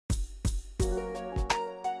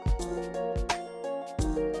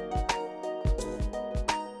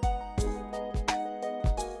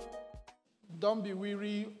Don't be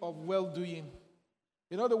weary of well-doing.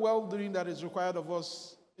 You know the well-doing that is required of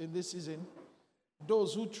us in this season?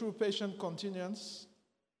 Those who through patient continuance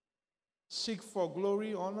seek for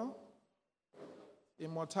glory, honor,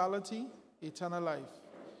 immortality, eternal life.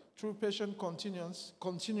 Through patient continuance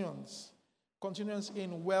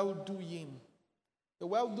in well-doing. The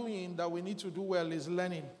well-doing that we need to do well is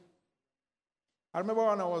learning. I remember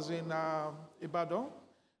when I was in Ibadan,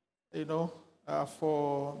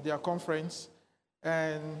 for their conference,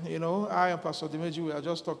 and, I and Pastor Dimeji, we were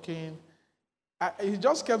just talking. He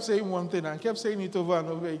just kept saying one thing and kept saying it over and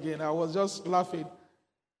over again. I was just laughing.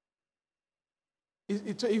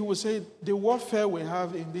 He would say, the warfare we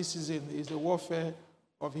have in this season is the warfare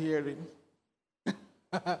of hearing.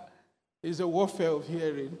 It's a warfare of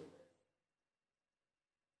hearing.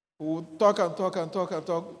 We'll talk.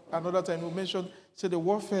 Another time we'll mention, say the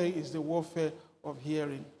warfare is the warfare of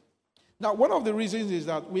hearing. Now, one of the reasons is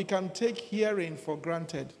that we can take hearing for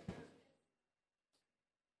granted.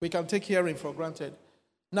 We can take hearing for granted.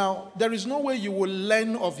 Now, there is no way you will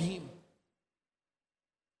learn of him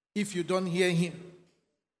if you don't hear him.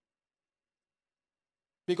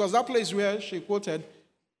 Because that place where she quoted,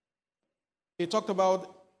 he talked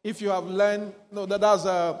about if you have learned, that's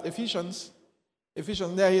Ephesians.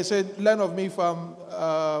 Ephesians, there he said, learn of me from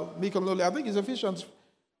meek and lowly. I think it's Ephesians.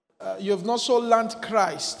 You have not so learned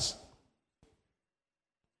Christ.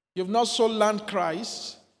 You have not so learned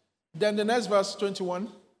Christ. Then the next verse, 21.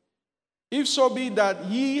 If so be that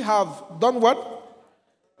ye have done what?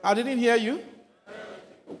 I didn't hear you.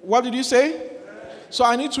 What did you say? So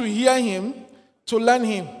I need to hear him to learn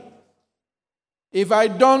him. If I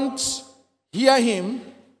don't hear him,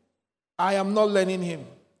 I am not learning him.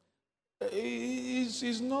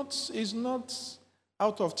 It's not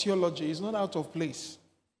out of theology. It's not out of place.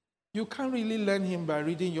 You can't really learn him by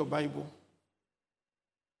reading your Bible.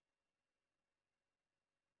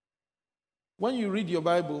 When you read your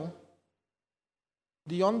Bible,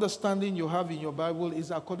 the understanding you have in your Bible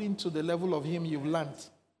is according to the level of him you've learned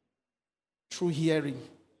through hearing.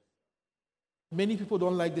 Many people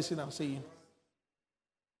don't like this thing I'm saying.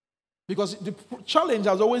 Because the challenge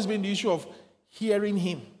has always been the issue of hearing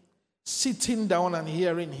him, sitting down and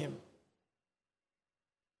hearing him.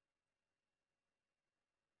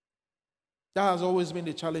 That has always been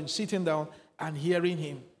the challenge, sitting down and hearing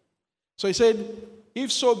him. So he said,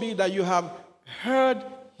 if so be that you have heard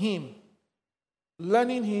him,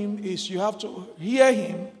 learning him is you have to hear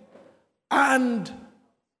him and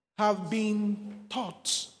have been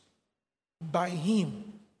taught by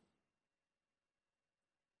him.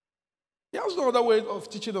 There's no other way of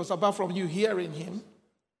teaching us apart from you hearing him.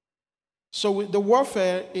 So the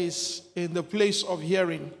warfare is in the place of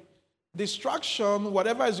hearing. Distraction,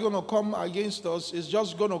 whatever is going to come against us, is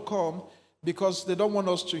just going to come because they don't want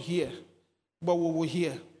us to hear. But we will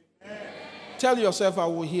hear. Amen. Tell yourself, I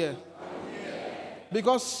will hear.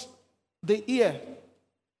 Because the ear,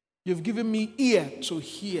 you've given me ear to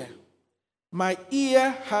hear. My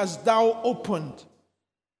ear has thou opened.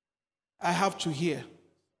 I have to hear.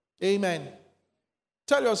 Amen.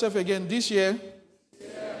 Tell yourself again, this year.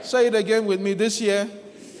 Say it again with me, this year.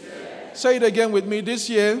 Say it again with me, this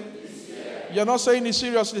year. You're not saying it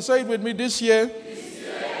seriously. Say it with me, this year.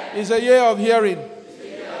 Is a year of hearing.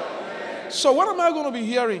 So what am I going to be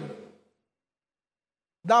hearing?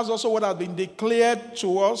 That's also what has been declared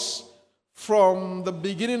to us from the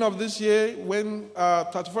beginning of this year when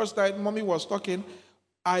 31st night mommy was talking.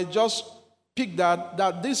 I just picked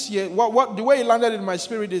that this year, the way it landed in my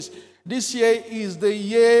spirit is, this year is the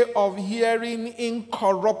year of hearing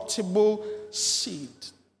incorruptible seed.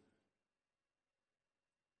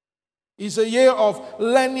 It's a year of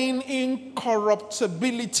learning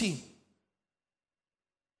incorruptibility.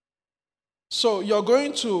 So you're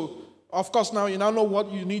going to, of course, now you now know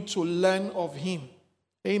what you need to learn of him.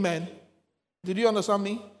 Amen. Did you understand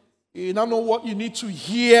me? You now know what you need to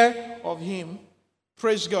hear of him.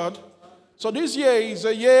 Praise God. So this year is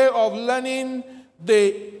a year of learning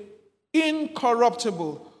the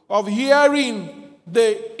incorruptible, of hearing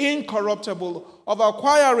the incorruptible, of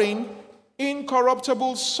acquiring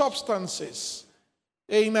incorruptible substances.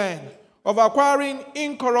 Amen. Of acquiring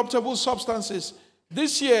incorruptible substances.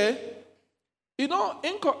 This year, you know,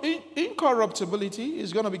 incorruptibility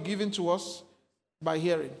is going to be given to us by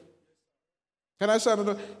hearing. Can I say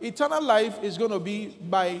another? Eternal life is going to be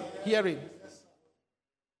by hearing.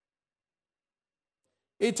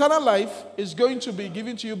 Eternal life is going to be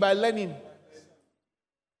given to you by learning.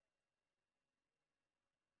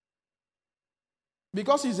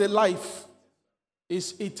 Because it's a life.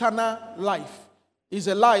 It's eternal life. It's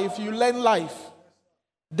a life. You learn life.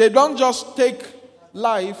 They don't just take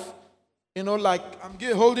life Like I'm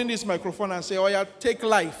holding this microphone and say, oh yeah, take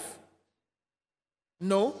life.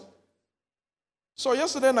 No. So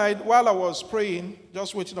yesterday night, while I was praying,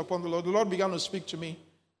 just waiting upon the Lord began to speak to me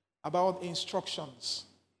about instructions.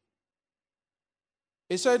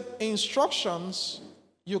 He said, instructions,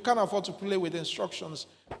 you can't afford to play with instructions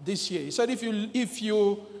this year. He said, if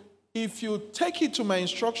you take it to my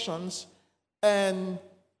instructions and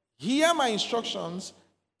hear my instructions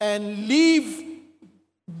and live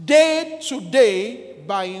day to day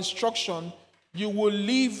by instruction, you will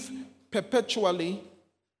live perpetually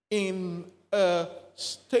in a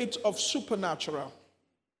state of supernatural.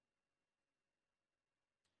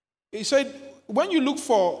 He said, when you look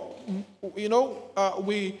for,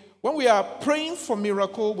 when we are praying for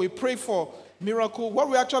miracle, we pray for miracle. What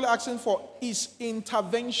we're actually asking for is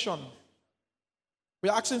intervention.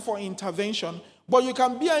 We're asking for intervention, but you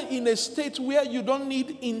can be in a state where you don't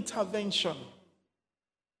need intervention.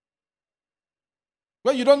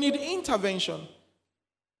 Where you don't need intervention.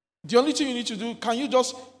 The only thing you need to do, can you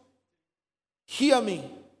just hear me?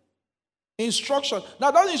 Instruction. Now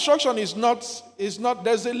that instruction is not,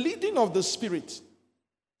 there's a leading of the Spirit.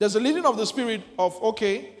 There's a leading of the Spirit of,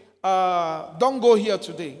 okay, don't go here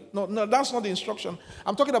today. No, that's not the instruction.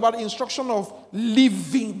 I'm talking about the instruction of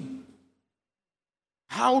living.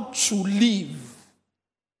 How to live.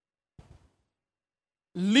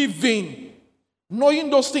 Living. Knowing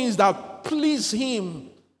those things that please Him.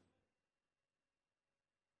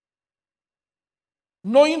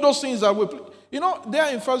 Knowing those things that will...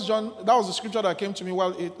 there in 1 John, that was the scripture that came to me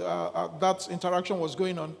while that interaction was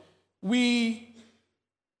going on. We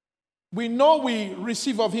know we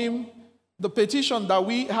receive of Him the petition that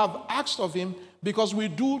we have asked of Him because we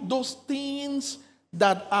do those things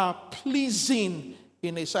that are pleasing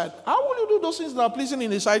in His sight. How will you do those things that are pleasing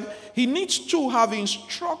in His sight? He needs to have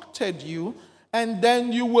instructed you, and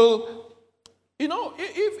then you will,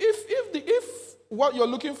 if what you're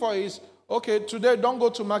looking for is, okay, today don't go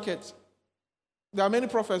to market. There are many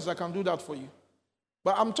prophets that can do that for you.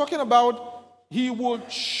 But I'm talking about He will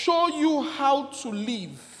show you how to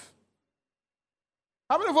live.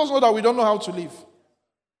 How many of us know that we don't know how to live?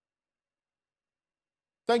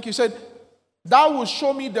 Thank you. He said, that will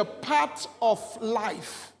show me the path of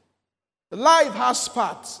life. Life has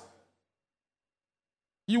paths.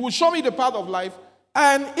 You will show me the path of life.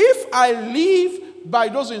 And if I live by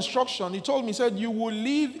those instructions, He told me, He said, you will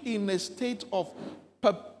live in a state of,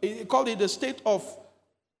 He called it a state of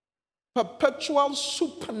perpetual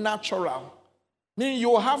supernatural. Meaning you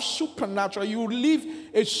will have supernatural, you will live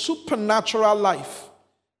a supernatural life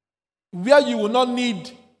where you will not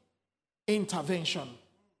need intervention.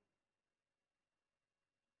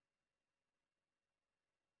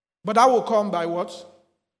 But that will come by what?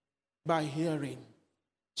 By hearing.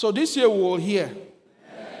 So this year we will hear.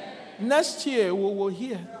 Amen. Next year we will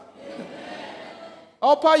hear.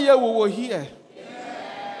 Upper year we will hear.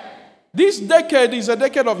 This decade is a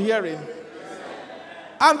decade of hearing.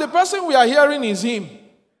 And the person we are hearing is Him.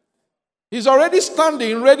 He's already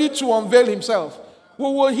standing, ready to unveil Himself. We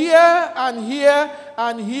will hear and hear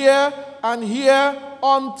and hear and hear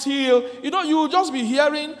until, you will just be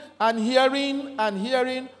hearing and hearing and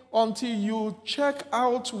hearing until you check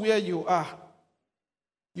out where you are.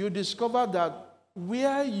 You discover that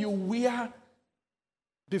where you were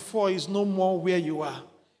before is no more where you are.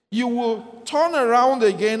 You will turn around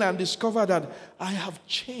again and discover that I have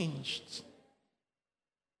changed.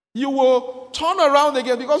 You will turn around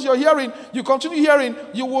again because you're hearing, you continue hearing,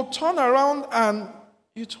 you will turn around and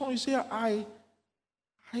you say, I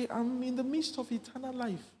am in the midst of eternal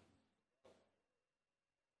life.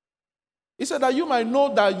 He said that you might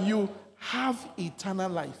know that you have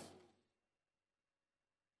eternal life.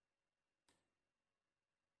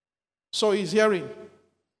 So He's hearing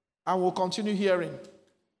and will continue hearing.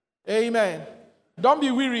 Amen. Don't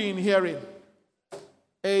be weary in hearing.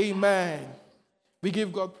 Amen. We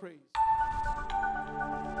give God praise.